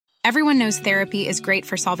Everyone knows therapy is great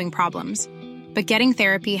for solving problems, but getting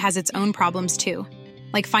therapy has its own problems too,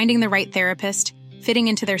 like finding the right therapist, fitting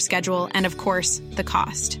into their schedule, and of course, the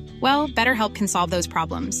cost. Well, BetterHelp can solve those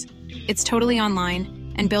problems. It's totally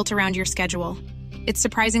online and built around your schedule. It's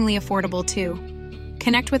surprisingly affordable too.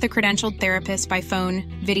 Connect with a credentialed therapist by phone,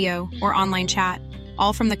 video, or online chat,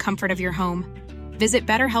 all from the comfort of your home. Visit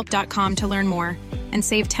BetterHelp.com to learn more and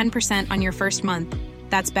save 10% on your first month.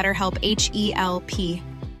 That's BetterHelp, H-E-L-P.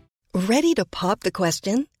 Ready to pop the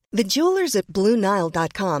question? The jewelers at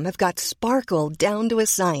BlueNile.com have got sparkle down to a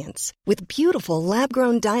science with beautiful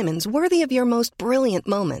lab-grown diamonds worthy of your most brilliant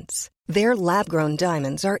moments. Their lab-grown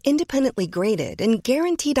diamonds are independently graded and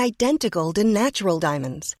guaranteed identical to natural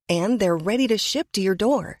diamonds, and they're ready to ship to your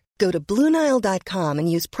door. Go to BlueNile.com and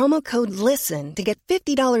use promo code LISTEN to get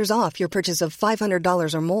 $50 off your purchase of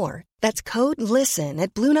 $500 or more. That's code LISTEN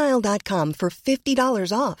at BlueNile.com for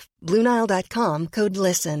 $50 off. BlueNile.com, code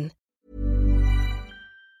LISTEN.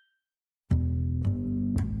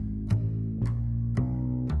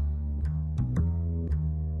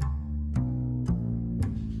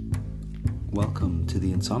 Welcome to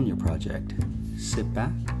the Insomnia Project. Sit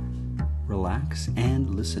back, relax,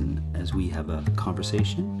 and listen as we have a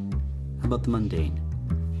conversation about the mundane.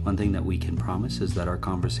 One thing that we can promise is that our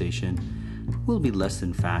conversation will be less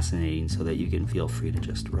than fascinating so that you can feel free to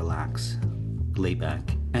just relax, lay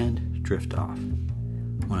back, and drift off.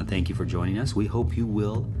 I want to thank you for joining us. We hope you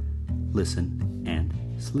will listen and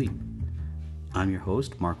sleep. I'm your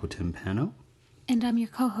host, Marco Timpano. And I'm your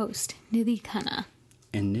co-host, Nidhi Khanna.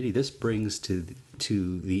 And Nidhi, this brings to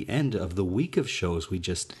the end of the week of shows we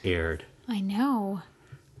just aired. I know.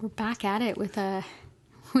 We're back at it with a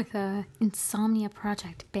Insomnia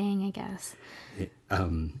Project bang, I guess.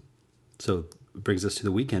 So it brings us to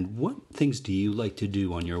the weekend. What things do you like to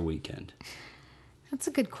do on your weekend? That's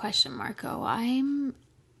a good question, Marco. I'm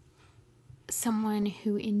someone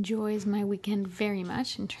who enjoys my weekend very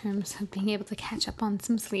much in terms of being able to catch up on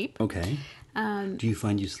some sleep. Okay. Do you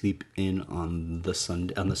find you sleep in on the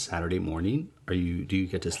Saturday morning? Do you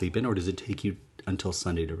get to sleep in, or does it take you until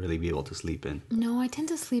Sunday to really be able to sleep in? No, I tend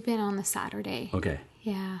to sleep in on the Saturday. Okay.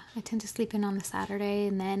 Yeah, I tend to sleep in on the Saturday,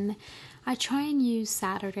 and then I try and use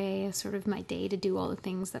Saturday as sort of my day to do all the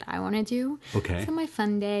things that I want to do. Okay. So my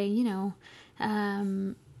fun day,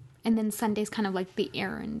 and then Sunday's kind of like the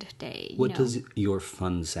errand day. What does your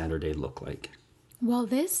fun Saturday look like? Well,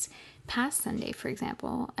 this past Sunday, for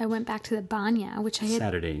example, I went back to the Banya, which I had...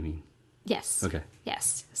 Saturday, you mean? Yes. Okay.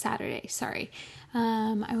 Yes, Saturday, sorry.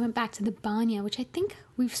 I went back to the Banya, which I think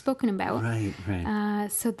we've spoken about. Right.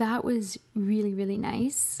 So that was really, really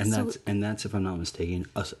nice. And that's, if I'm not mistaken,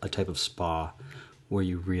 a type of spa where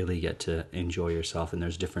you really get to enjoy yourself, and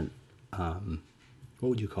there's different, what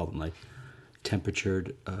would you call them, like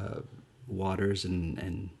temperatured waters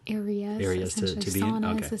and areas to be in?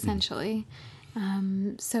 Saunas, Okay. essentially.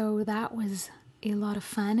 So that was a lot of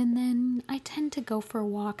fun. And then I tend to go for a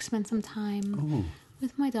walk, spend some time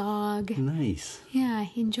with my dog. Nice. Yeah,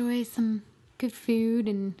 enjoy some good food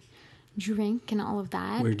and drink and all of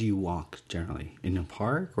that. Where do you walk generally? In a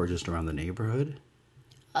park or just around the neighborhood?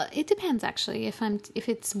 It depends, actually. If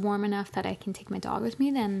it's warm enough that I can take my dog with me,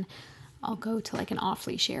 then I'll go to like an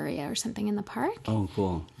off-leash area or something in the park. Oh,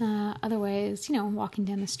 cool. Otherwise, walking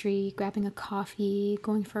down the street, grabbing a coffee,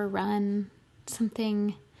 going for a run,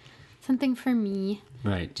 something for me.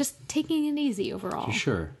 Right. Just taking it easy overall.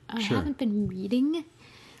 Sure. I haven't been reading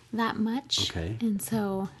that much. Okay. And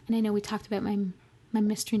I know we talked about my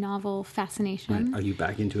mystery novel fascination. Right. Are you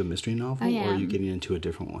back into a mystery novel, I or are you am. getting into a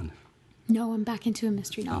different one? No, I'm back into a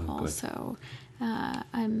mystery novel. good. So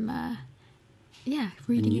I'm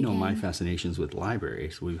reading And again. my fascinations with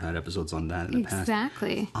libraries. We've had episodes on that in the past.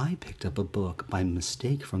 Exactly. I picked up a book by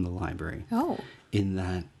mistake from the library. Oh. In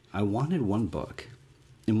that I wanted one book.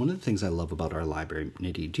 And one of the things I love about our library,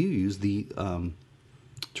 Nidhi, do you use the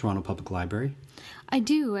Toronto Public Library? I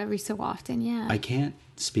do every so often, yeah. I can't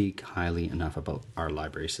speak highly enough about our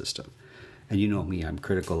library system. And you know me, I'm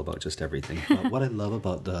critical about just everything. But what I love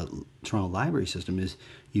about the Toronto library system is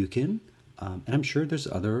you can, and I'm sure there's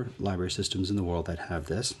other library systems in the world that have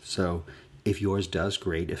this. So if yours does,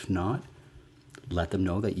 great. If not, let them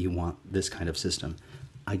know that you want this kind of system.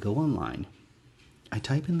 I go online. I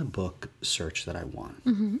type in the book search that I want.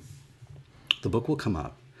 Mm-hmm. The book will come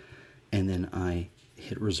up, and then I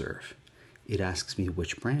hit reserve. It asks me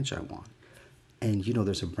which branch I want. And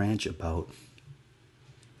there's a branch about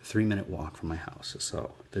 3-minute walk from my house.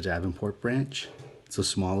 So the Davenport branch, it's a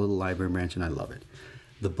small little library branch, and I love it.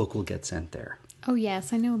 The book will get sent there. Oh,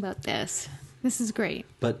 yes, I know about this. This is great.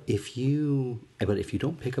 But if you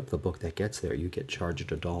don't pick up the book that gets there, you get charged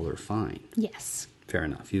 $1 fine. Yes. fair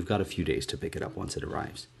enough. You've got a few days to pick it up once it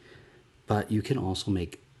arrives. But you can also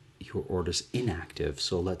make your orders inactive.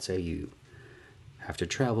 So let's say you have to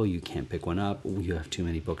travel, you can't pick one up, you have too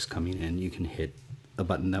many books coming in, you can hit a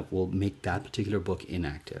button that will make that particular book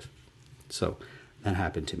inactive. So that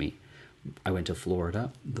happened to me. I went to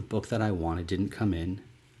Florida. The book that I wanted didn't come in.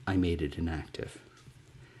 I made it inactive.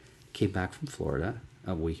 Came back from Florida,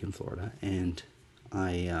 a week in Florida, and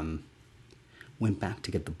I went back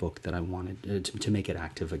to get the book that I wanted to make it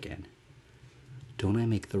active again. Don't I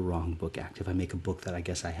make the wrong book active? I make a book that I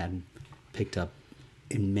guess I hadn't picked up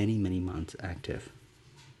in many, many months active.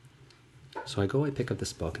 So I pick up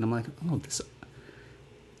this book, and I'm like, oh,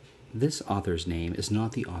 this author's name is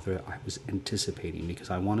not the author I was anticipating, because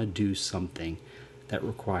I want to do something that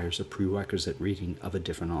requires a prerequisite reading of a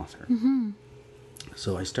different author. Mm-hmm.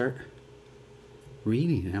 So I start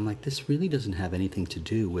reading, and I'm like, this really doesn't have anything to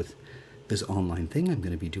do with this online thing I'm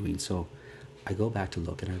going to be doing. So I go back to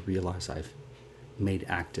look, and I realize I've made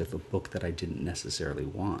active a book that I didn't necessarily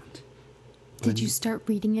want. Did you start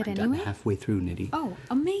reading it anyway? I'm halfway through, Nidhi. Oh,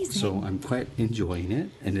 amazing. So I'm quite enjoying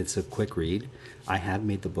it, and it's a quick read. I have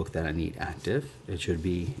made the book that I need active. It should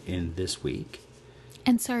be in this week.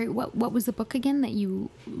 And sorry, what was the book again that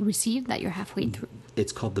you received that you're halfway through?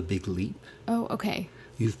 It's called The Big Leap. Oh, okay.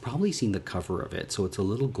 You've probably seen the cover of it. So it's a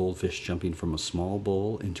little goldfish jumping from a small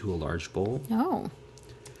bowl into a large bowl. Oh,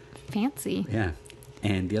 fancy. Yeah.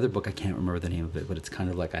 And the other book, I can't remember the name of it, but it's kind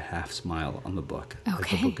of like a half smile on the book. Okay. Like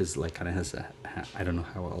the book is like kind of has a, I don't know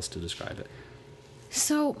how else to describe it.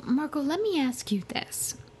 So, Marco, let me ask you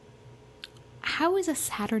this. How is a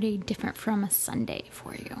Saturday different from a Sunday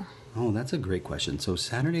for you? Oh, that's a great question. So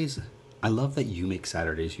Saturdays, I love that you make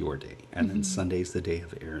Saturdays your day, and then Sunday's the day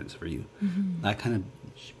of errands for you. Mm-hmm. I kind of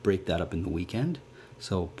break that up in the weekend,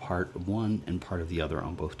 so part one and part of the other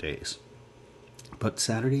on both days. But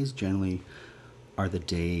Saturdays generally are the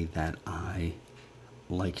day that I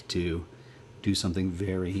like to do something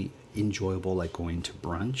very enjoyable, like going to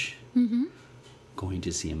brunch, going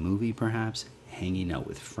to see a movie perhaps, hanging out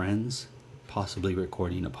with friends, possibly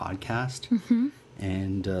recording a podcast.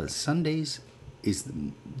 And Sundays is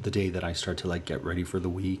the day that I start to like get ready for the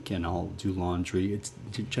week, and I'll do laundry. It's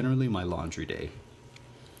generally my laundry day.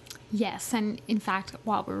 Yes, and in fact,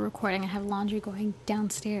 while we're recording, I have laundry going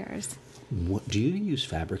downstairs. What do you use?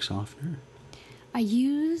 Fabric softener? I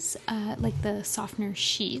use like the softener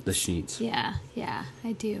sheets. The sheets. Yeah,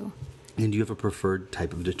 I do. And do you have a preferred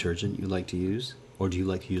type of detergent you like to use? Or do you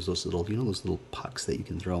like to use those little, those little pucks that you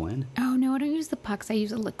can throw in? Oh, no, I don't use the pucks. I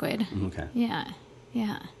use a liquid. Okay.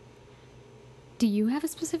 Yeah. Do you have a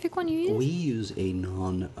specific one you use? We use a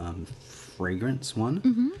non-fragrance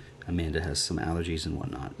one. Amanda has some allergies and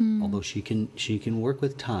whatnot. Although she can work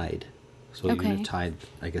with Tide. So even if Tide,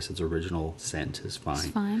 I guess its original scent is fine. It's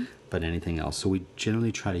fine. But anything else. So we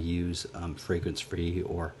generally try to use fragrance-free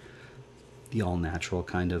or the all-natural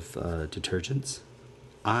kind of detergents.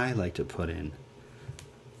 I like to put in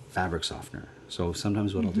fabric softener. So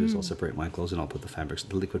sometimes what I'll do is I'll separate my clothes and I'll put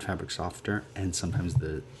the liquid fabric softener, and sometimes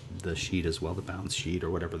the sheet as well, the bounce sheet or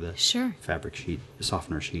whatever the fabric sheet,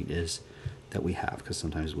 softener sheet is that we have, because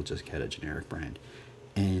sometimes we'll just get a generic brand.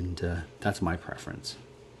 And that's my preference.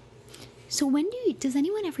 So does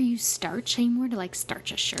anyone ever use starch anymore to like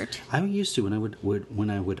starch a shirt? I used to when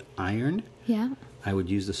I would iron. Yeah. I would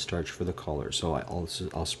use the starch for the collar. So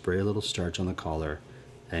I'll spray a little starch on the collar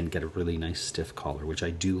and get a really nice stiff collar, which I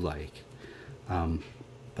do like.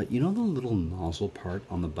 But you know the little nozzle part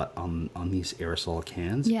on the on these aerosol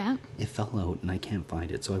cans? Yeah. It fell out and I can't find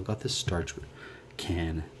it. So I've got this starch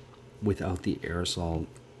can without the aerosol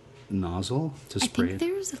nozzle to spray. I think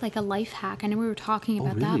there's like a life hack. I know we were talking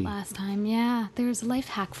about that last time. Yeah, there's a life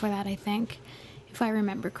hack for that, I think, if I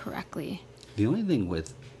remember correctly. The only thing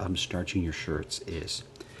with starching your shirts is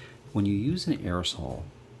when you use an aerosol,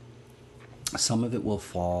 some of it will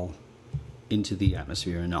fall into the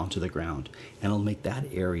atmosphere and onto the ground, and it'll make that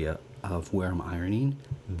area of where I'm ironing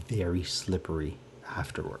very slippery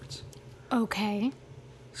afterwards. Okay.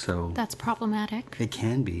 So that's problematic. It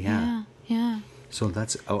can be, yeah. Yeah. So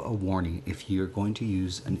that's a warning. If you're going to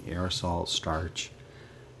use an aerosol starch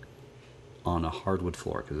on a hardwood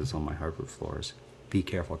floor, because it's on my hardwood floors, be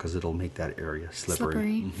careful, because it'll make that area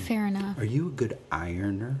slippery. Fair enough. Are you a good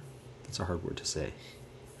ironer? That's a hard word to say.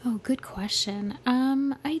 Oh, good question.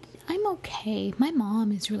 I'm okay. My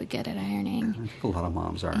mom is really good at ironing. I think a lot of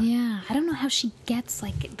moms are. Yeah. I don't know how she gets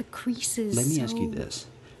like the creases. Let me ask you this.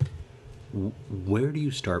 Where do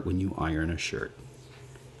you start when you iron a shirt?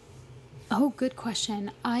 Oh, good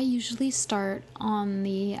question. I usually start on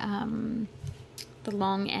the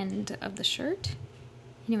long end of the shirt.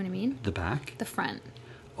 You know what I mean? The back? The front.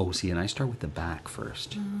 Oh, see, and I start with the back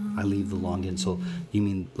first. I leave the long end. So you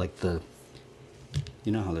mean like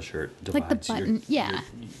you know how the shirt divides? Like the button, yeah.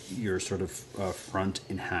 Your sort of front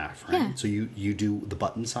in half, right? Yeah. So you do the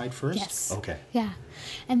button side first? Yes. Okay. Yeah.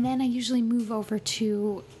 And then I usually move over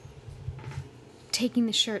to taking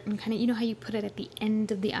the shirt and kind of, you know how you put it at the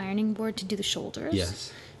end of the ironing board to do the shoulders?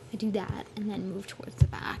 Yes. I do that and then move towards the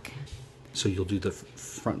back. So you'll do the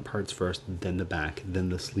front parts first, then the back, then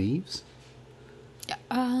the sleeves?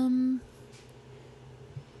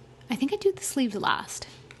 I think I do the sleeves last.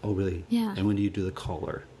 Oh, really? Yeah. And when do you do the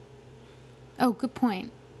collar? Oh, good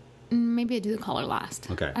point. Maybe I do the collar last.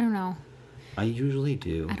 Okay. I don't know. I usually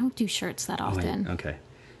do. I don't do shirts that often. Okay.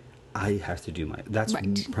 I have to do that's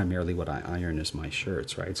Right. primarily what I iron is my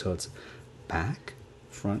shirts, right? So it's back,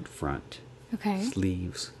 front, Okay.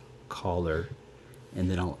 sleeves, collar, and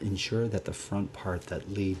then I'll ensure that the front part that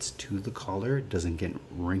leads to the collar doesn't get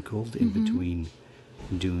wrinkled in between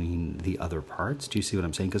doing the other parts. Do you see what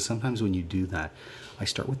I'm saying? Because sometimes when you do that, I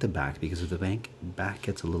start with the back because if the back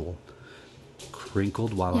gets a little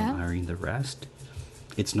crinkled while I'm Yeah. ironing the rest,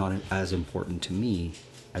 it's not as important to me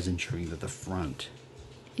as ensuring that the front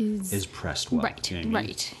is pressed well. Right, You know what I mean?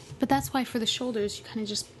 right. But that's why for the shoulders, you kind of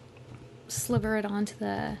just sliver it onto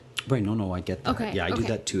the... Right, no, I get that. Okay, Yeah, I do okay.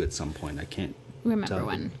 that too at some point. I can't Remember tell.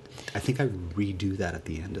 when. I think I redo that at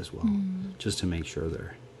the end as well, just to make sure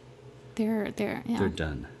They're they're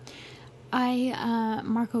done.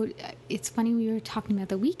 Marco, it's funny we were talking about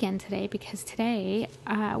the weekend today because today,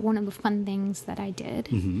 one of the fun things that I did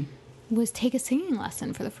was take a singing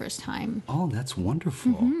lesson for the first time. Oh, that's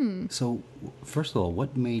wonderful. Mm-hmm. So, first of all, what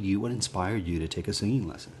inspired you to take a singing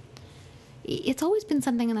lesson? It's always been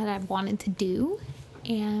something that I've wanted to do,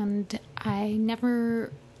 and I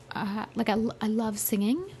never, I love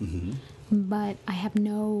singing, but I have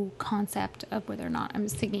no concept of whether or not I'm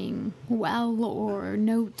singing well or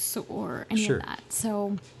notes or any Sure. of that.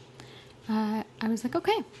 So I was like,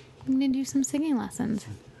 okay, I'm going to do some singing lessons.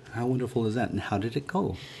 How wonderful is that, and how did it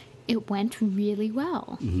go? It went really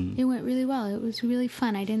well. It went really well. It was really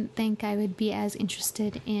fun. I didn't think I would be as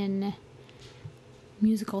interested in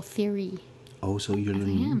musical theory. Oh, so you're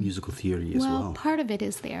learning musical theory as well. Part of it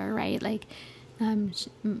is there, right? Like,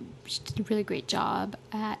 she did a really great job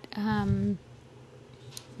at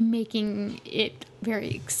making it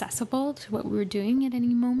very accessible to what we were doing at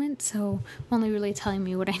any moment. So only really telling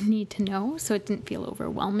me what I need to know, so it didn't feel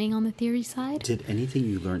overwhelming on the theory side. Did anything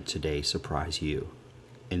you learned today surprise you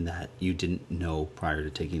in that you didn't know prior to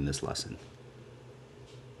taking this lesson?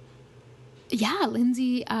 Yeah,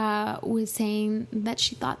 Lindsay was saying that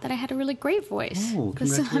she thought that I had a really great voice. Oh,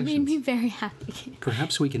 so that made me congratulations. very happy.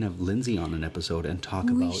 Perhaps we can have Lindsay on an episode and talk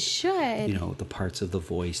We about, should. you know, the parts of the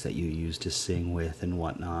voice that you use to sing with and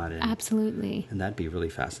whatnot. And, Absolutely. and that'd be really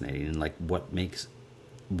fascinating. And like what makes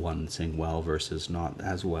one sing well versus not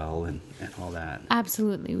as well and all that.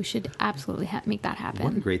 Absolutely. We should absolutely make that happen.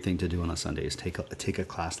 What a great thing to do on a Sunday is take a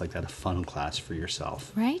class like that, a fun class for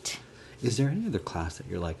yourself. Right? Is there any other class that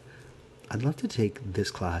you're like, I'd love to take this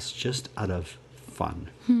class just out of fun?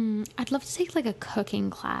 I'd love to take like a cooking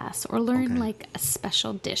class or learn Okay. like a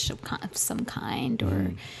special dish of some kind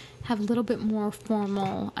or have a little bit more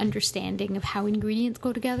formal understanding of how ingredients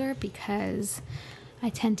go together because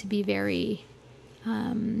I tend to be very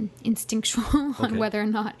instinctual Okay. on whether or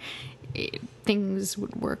not things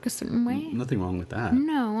would work a certain way. Nothing wrong with that.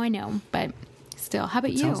 No, I know, but still. How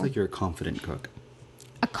about It you? sounds like you're a confident cook.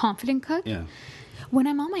 A confident cook? Yeah. When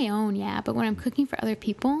I'm on my own, yeah, but when I'm cooking for other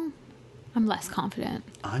people, I'm less confident.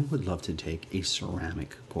 I would love to take a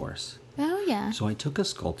ceramic course. Oh, yeah. So I took a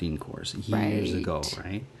sculpting course years ago,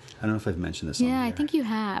 right? I don't know if I've mentioned this on Yeah, I here. think you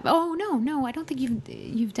have. Oh, no, I don't think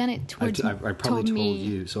you've done it towards I probably told me.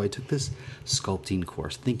 you. So I took this sculpting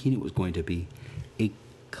course thinking it was going to be a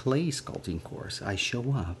clay sculpting course. I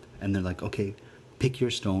show up and they're like, okay, pick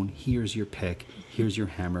your stone. Here's your pick. Here's your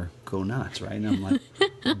hammer. Go nuts, right? And I'm like,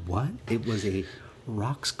 what? It was a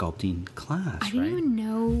rock sculpting class, I didn't right? even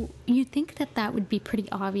know. You'd think that would be pretty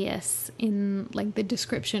obvious in like the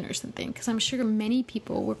description or something, because I'm sure many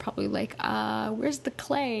people were probably like, where's the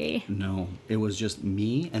clay? No, it was just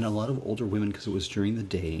me and a lot of older women because it was during the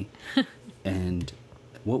day. And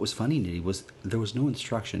what was funny, Nitty, was there was no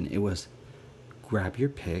instruction. It was grab your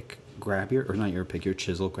pick, your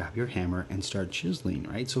chisel, grab your hammer, and start chiseling,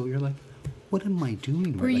 right? So you're like, what am I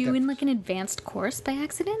doing? Were Right? you in like an advanced course by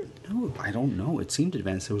accident? No, I don't know. It seemed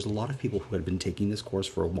advanced. There was a lot of people who had been taking this course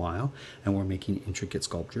for a while and were making intricate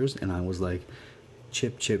sculptures, and I was like,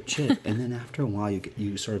 chip, chip, chip. And then after a while,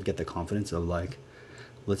 you sort of get the confidence of like,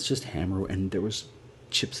 let's just hammer. And there was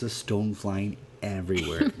chips of stone flying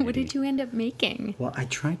everywhere. What did you end up making? Well, I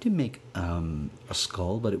tried to make a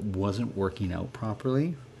skull, but it wasn't working out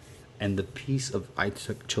properly. And the piece of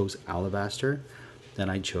chose alabaster that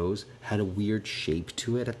I chose had a weird shape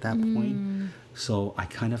to it at that point. So I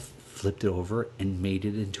kind of flipped it over and made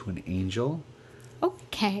it into an angel.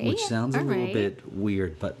 Okay. Which sounds a all little right. bit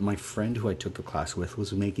weird, but my friend who I took the class with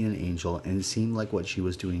was making an angel, and it seemed like what she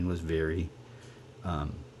was doing was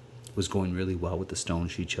was going really well with the stone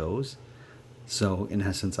she chose. So in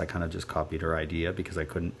essence, I kind of just copied her idea because I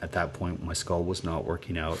couldn't, at that point, my skull was not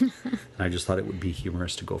working out. And I just thought it would be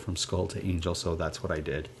humorous to go from skull to angel, so that's what I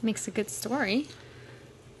did. Makes a good story.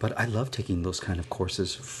 But I love taking those kind of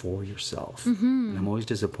courses for yourself. And I'm always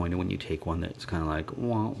disappointed when you take one that's kind of like,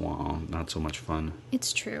 wah, wah, not so much fun.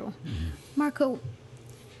 It's true. Marco,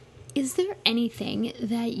 is there anything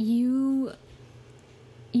that you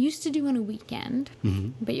used to do on a weekend,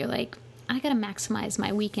 but you're like, I gotta maximize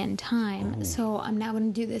my weekend time, so I'm now gonna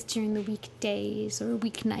do this during the weekdays or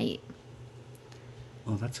weeknight?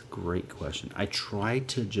 Oh, that's a great question. I try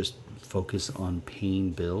to just focus on paying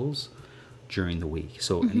bills during the week.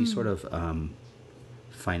 So any sort of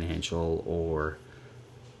financial or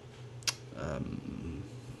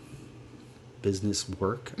business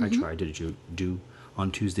work, I try to do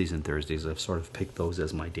on Tuesdays and Thursdays. I've sort of picked those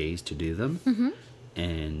as my days to do them,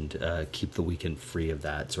 and keep the weekend free of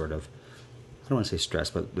that sort of, I don't want to say stress,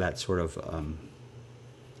 but that sort of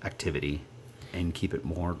activity, and keep it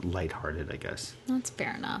more lighthearted, I guess. That's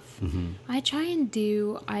fair enough. I try and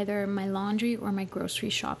do either my laundry or my grocery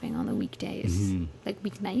shopping on the weekdays, like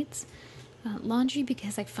weeknights. Laundry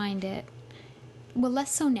because I find it, well,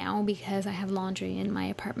 less so now because I have laundry in my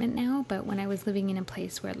apartment now, but when I was living in a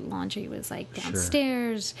place where laundry was like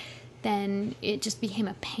downstairs, then it just became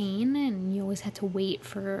a pain, and you always had to wait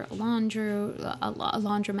for a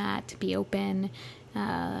laundromat to be open,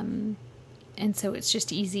 and so it's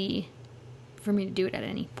just easy for me to do it at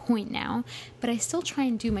any point now. But I still try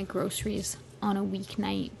and do my groceries on a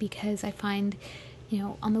weeknight because I find,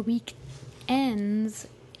 on the weekends,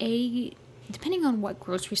 depending on what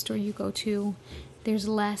grocery store you go to, there's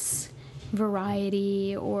less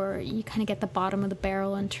variety, or you kind of get the bottom of the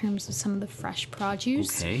barrel in terms of some of the fresh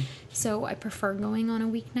produce. Okay. So I prefer going on a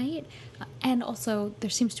weeknight. And also, there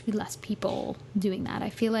seems to be less people doing that. I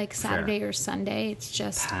feel like Saturday or Sunday, it's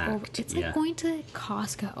just packed, it's like going to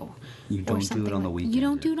Costco. You don't do it on the weekend. You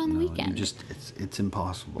don't do it on the weekend. It's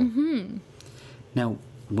impossible. Now,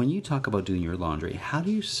 when you talk about doing your laundry, how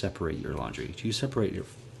do you separate your laundry? Do you separate it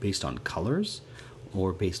based on colors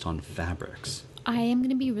or based on fabrics? I am going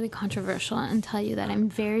to be really controversial and tell you that I'm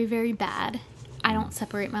very, very bad. I don't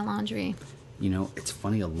separate my laundry. It's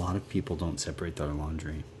funny, a lot of people don't separate their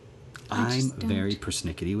laundry. I'm very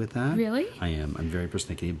persnickety with that. Really? I am. I'm very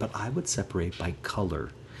persnickety, but I would separate by color.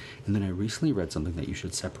 And then I recently read something that you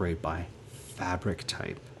should separate by fabric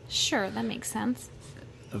type. Sure, that makes sense.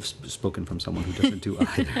 I've spoken from someone who doesn't do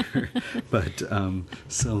either. But,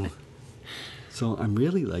 so I'm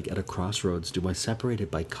really like at a crossroads. Do I separate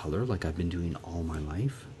it by color like I've been doing all my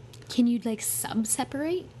life? Can you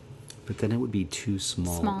sub-separate? But then it would be too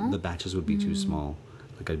small. The batches would be too small.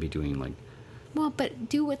 Like I'd be doing like... Well, but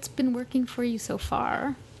do what's been working for you so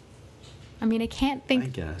far. I mean, I can't think... I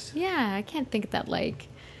guess. Yeah, I can't think that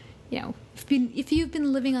if you've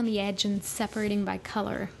been living on the edge and separating by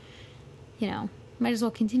color, might as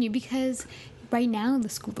well continue, because right now the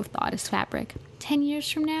school of thought is fabric. 10 years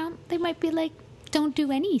from now, they might be like, don't do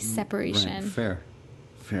any separation. Right,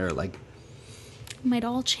 fair. Like, it might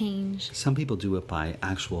all change. some people do it by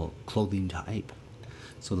actual clothing type.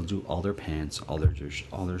 So they'll do all their pants, all their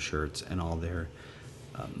shirts, and all their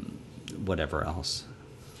whatever else.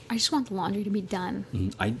 I just want the laundry to be done.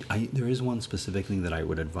 There is one specific thing that I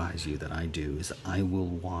would advise you that I do is I will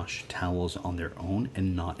wash towels on their own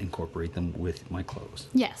and not incorporate them with my clothes.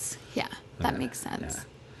 Yes, yeah, that makes sense. Yeah.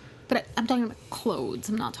 But I'm talking about clothes.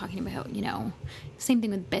 I'm not talking about, same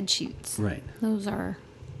thing with bed sheets. Right. Those are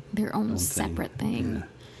their own separate thing.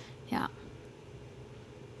 Yeah.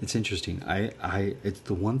 It's interesting. It's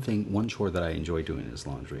the one chore that I enjoy doing is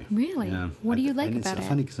laundry. Really? Yeah. What do you like and about it? It's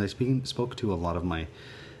funny because I spoke to a lot of my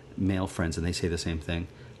male friends and they say the same thing.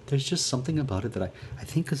 There's just something about it that I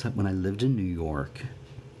think because when I lived in New York,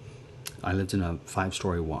 I lived in a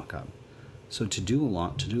 5-story walk-up. So to do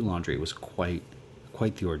laundry was quite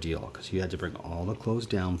the ordeal, because you had to bring all the clothes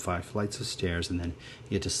down 5 flights of stairs, and then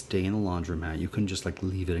you had to stay in the laundromat. You couldn't just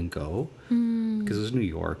leave it and go, because it was New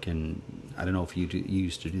York, and I don't know if you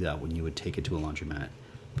used to do that when you would take it to a laundromat,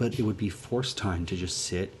 but it would be forced time to just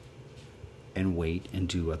sit and wait and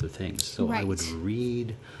do other things. So I would Right.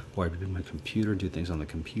 read, or I'd be on my computer and do things on the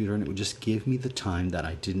computer, and it would just give me the time that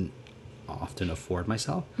I didn't often afford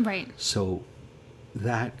myself. Right. So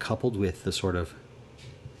that, coupled with the sort of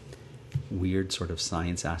weird sort of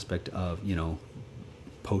science aspect of, you know,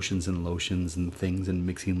 potions and lotions and things, and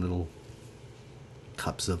mixing little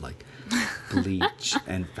cups of like bleach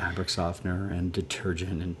and fabric softener and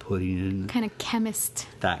detergent and putting in Kind of chemist.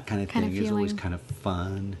 that kind of kind thing of is always feeling. kind of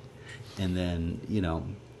fun. And then, you know,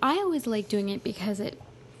 I always like doing it because it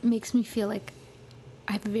makes me feel like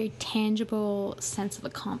I have a very tangible sense of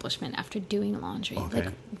accomplishment after doing laundry. Okay.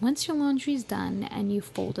 Like once your laundry's done and you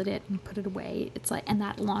folded it and put it away, it's like, and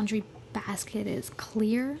that laundry basket is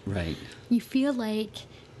clear. right, You feel like,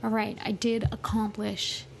 all right, I did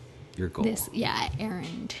accomplish your goal. this,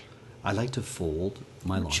 errand. I like to fold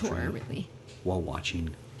my laundry Chore, really. while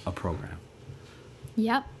watching a program.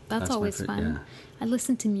 Yep, that's That's my always fa- fun. yeah. I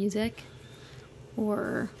listen to music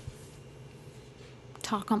or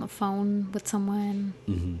talk on the phone with someone.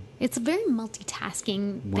 Mm-hmm. It's a very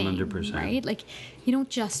multitasking thing, 100%. right? Like, you don't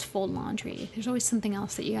just fold laundry. There's always something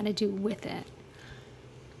else that you got to do with it.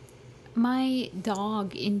 My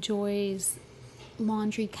dog enjoys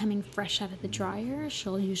laundry coming fresh out of the dryer.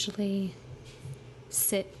 She'll usually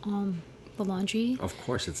sit on the laundry. Of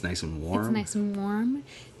course, it's nice and warm. It's nice and warm.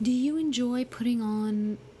 Do you enjoy putting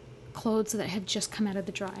on clothes that have just come out of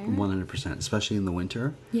the dryer? 100%, especially in the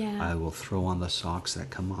winter. Yeah. I will throw on the socks that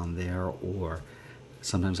come on there, or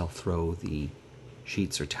sometimes I'll throw the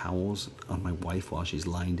sheets or towels on my wife while she's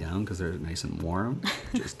lying down because they're nice and warm,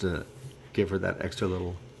 just to give her that extra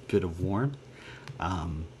little bit of warmth.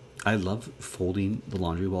 I love folding the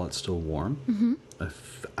laundry while it's still warm. Mm-hmm.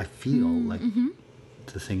 I feel like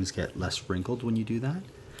the things get less wrinkled when you do that.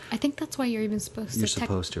 I think that's why you're even supposed You're to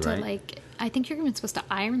supposed to, right? like, I think you're even supposed to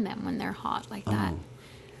iron them when they're hot like that. Oh.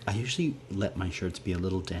 I usually let my shirts be a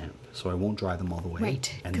little damp, so I won't dry them all the way.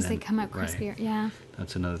 Right, and because they then- come out right. crispier. Yeah.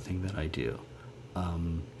 That's another thing that I do. Is there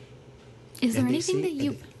And they anything say- that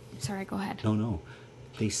you... Sorry, go ahead. No.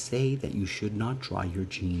 They say that you should not dry your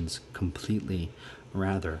jeans completely.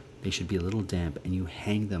 Rather, they should be a little damp, and you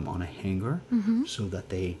hang them on a hanger Mm-hmm. so that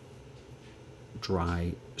they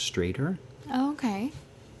dry straighter. Oh, okay.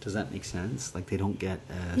 Does that make sense? Like they don't get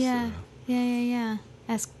as Yeah.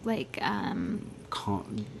 As like,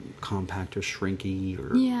 compact or shrinky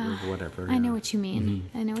or whatever. I know yeah. what you mean.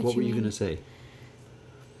 I know what, What you were mean. you going to say?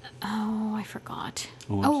 Oh, I forgot.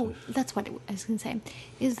 Oh, I'm Oh, sorry. that's what I was going to say.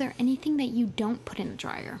 Is there anything that you don't put in the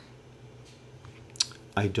dryer?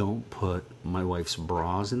 I don't put my wife's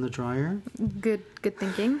bras in the dryer. Good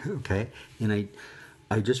thinking. Okay. And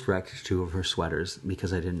I just wrecked 2 of her sweaters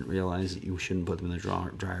because I didn't realize that you shouldn't put them in the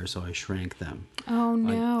dryer, so I shrank them. Oh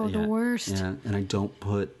no, the Yeah, worst. Yeah, and I don't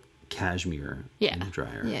put cashmere in the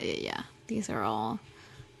dryer. Yeah. These are all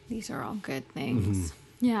good things. Mm-hmm.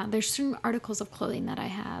 Yeah, there's certain articles of clothing that I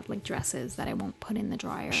have, like dresses, that I won't put in the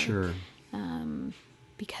dryer. Sure.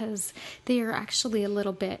 Because they are actually a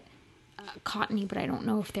little bit cottony, but I don't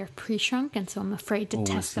know if they're pre-shrunk, and so I'm afraid to Oh, I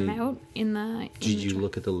test them see. out in the. Did you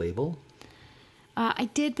look at the label? I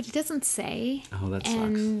did, but it doesn't say. Oh, that sucks.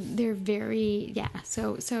 And they're very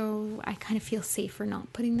So I kind of feel safer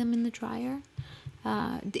not putting them in the dryer.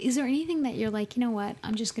 Is there anything that you're like, you know what?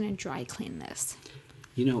 I'm just gonna dry clean this.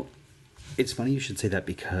 You know, it's funny you should say that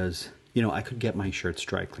because, you know, I could get my shirts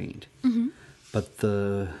dry cleaned. Mm-hmm.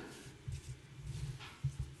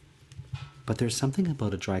 But there's something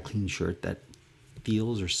about a dry clean shirt that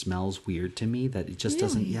feels or smells weird to me that it just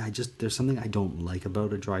doesn't. Really? Yeah, there's something I don't like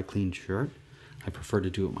about a dry clean shirt. I prefer to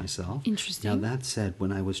do it myself. Interesting. Now, that said,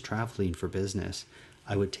 when I was traveling for business,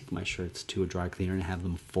 I would take my shirts to a dry cleaner and have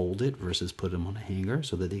them folded versus put them on a hanger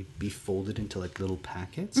so that they'd be folded into like little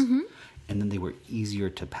packets. Mm-hmm. And then they were easier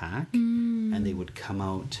to pack and they would come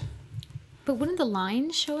out But wouldn't the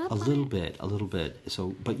lines show up? a on little it? bit.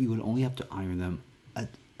 So, but you would only have to iron them a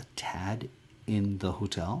tad in the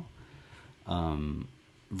hotel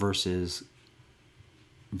versus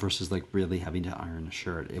like really having to iron a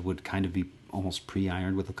shirt. It would kind of be almost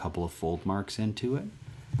pre-ironed with a couple of fold marks into it.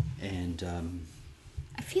 And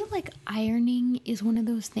I feel like ironing is one of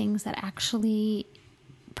those things that actually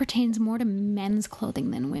pertains more to men's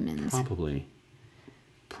clothing than women's.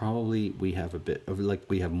 Probably we have a bit of like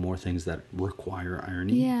we have more things that require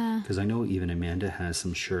ironing. Yeah. Because I know even Amanda has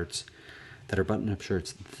some shirts that are button-up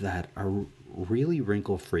shirts that are really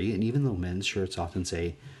wrinkle-free, and even though men's shirts often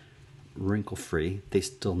say wrinkle-free, they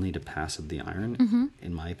still need a pass of the iron,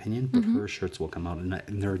 in my opinion. But her shirts will come out, and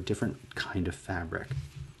they're a different kind of fabric.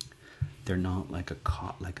 They're not like a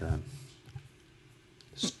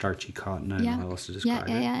starchy cotton. I don't know how else to describe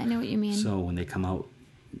it. Yeah, I know what you mean. So when they come out,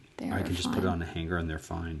 They're I can just put it fine. on a hanger and they're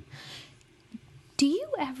fine. Do you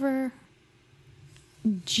ever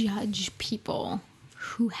judge people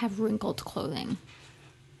who have wrinkled clothing?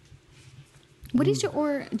 What is your,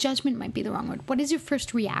 or judgment might be the wrong word. What is your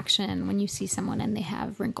first reaction when you see someone and they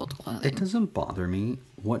have wrinkled clothing? It doesn't bother me.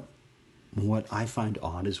 What I find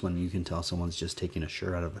odd is when you can tell someone's just taking a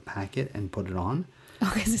shirt out of a packet and put it on.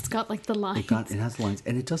 Oh, because it's got like the lines. It has lines,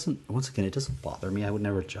 and it doesn't. Once again, it doesn't bother me. I would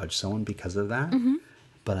never judge someone because of that.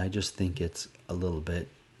 But I just think it's a little bit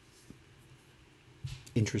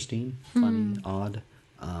interesting, funny, odd.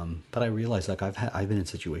 But I realize, like, I've been in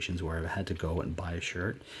situations where I've had to go and buy a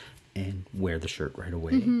shirt and wear the shirt right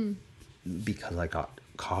away because I got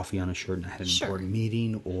coffee on a shirt and I had an important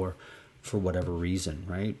meeting or for whatever reason,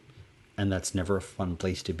 right? And that's never a fun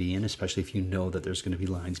place to be in, especially if you know that there's going to be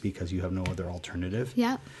lines because you have no other alternative.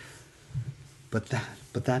 Yeah. But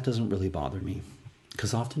that doesn't really bother me.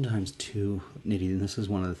 Because oftentimes too, Nidhi, and this is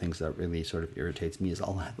one of the things that really sort of irritates me, is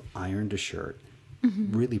I'll have ironed a shirt,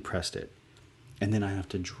 really pressed it, and then I have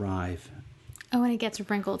to drive. Oh, and it gets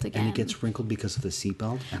wrinkled again. And it gets wrinkled because of the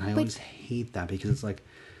seatbelt. And I always hate that because it's like,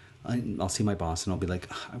 I'll see my boss and I'll be like,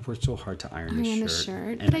 I've worked so hard to iron this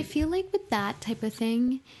shirt. But I feel like with that type of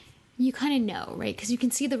thing, you kind of know, right? Because you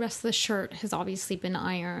can see the rest of the shirt has obviously been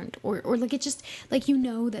ironed, or like it just, like, you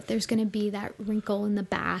know that there's going to be that wrinkle in the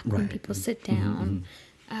back when people sit down.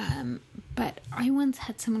 But I once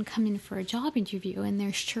had someone come in for a job interview and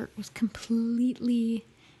their shirt was completely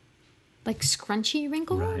like scrunchy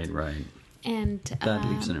wrinkled. Right. And that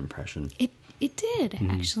leaves an impression. It did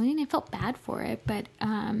actually, and I felt bad for it, but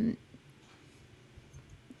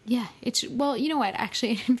yeah, it's, well, you know what?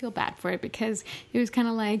 Actually, I didn't feel bad for it because it was kind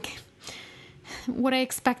of like what I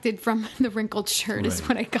expected from the wrinkled shirt is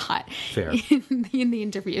what I got in the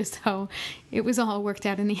interview. So it was all worked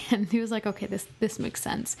out in the end. It was like, okay, this makes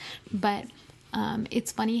sense. But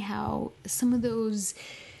it's funny how some of those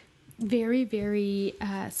very, very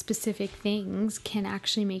specific things can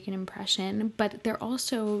actually make an impression, but they're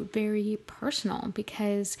also very personal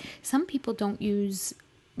because some people don't use,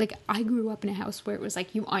 like, I grew up in a house where it was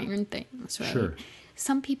like you iron things, right? Sure.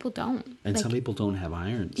 Some people don't. And like, some people don't have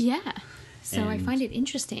irons. Yeah. So I find it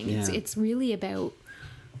interesting. Yeah. It's really about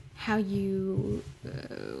how you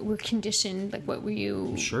were conditioned, like what were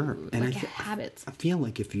you, and like habits. I feel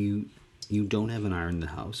like if you don't have an iron in the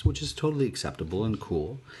house, which is totally acceptable and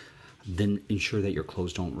cool, then ensure that your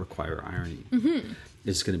clothes don't require ironing.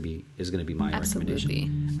 Is going to be my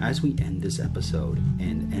recommendation. As we end this episode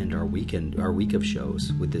and end our week of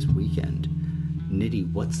shows with this weekend,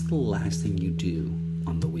 Nidhi, what's the last thing you do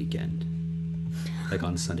on the weekend? Like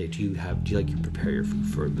on Sunday, do you like prepare your food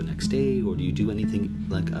for the next day, or do you do anything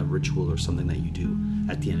like a ritual or something that you do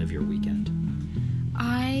at the end of your weekend?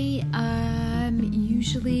 I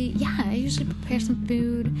usually prepare some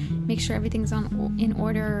food, make sure everything's in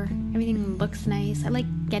order, everything looks nice. I like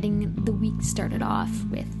getting the week started off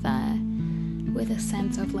with a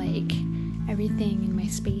sense of like everything in my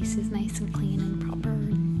space is nice and clean and proper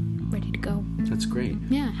and ready to go. That's great.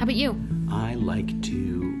 Yeah. How about you? I like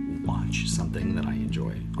to watch something that I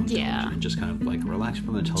enjoy on television and just kind of like relax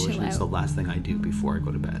from the television. It's the last thing I do before I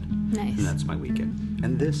go to bed. Nice. And that's my weekend.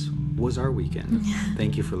 And this was our weekend.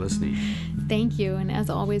 Thank you for listening. Thank you. And as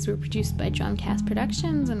always, we're produced by Drumcast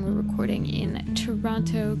Productions and we're recording in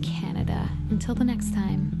Toronto, Canada. Until the next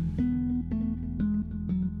time.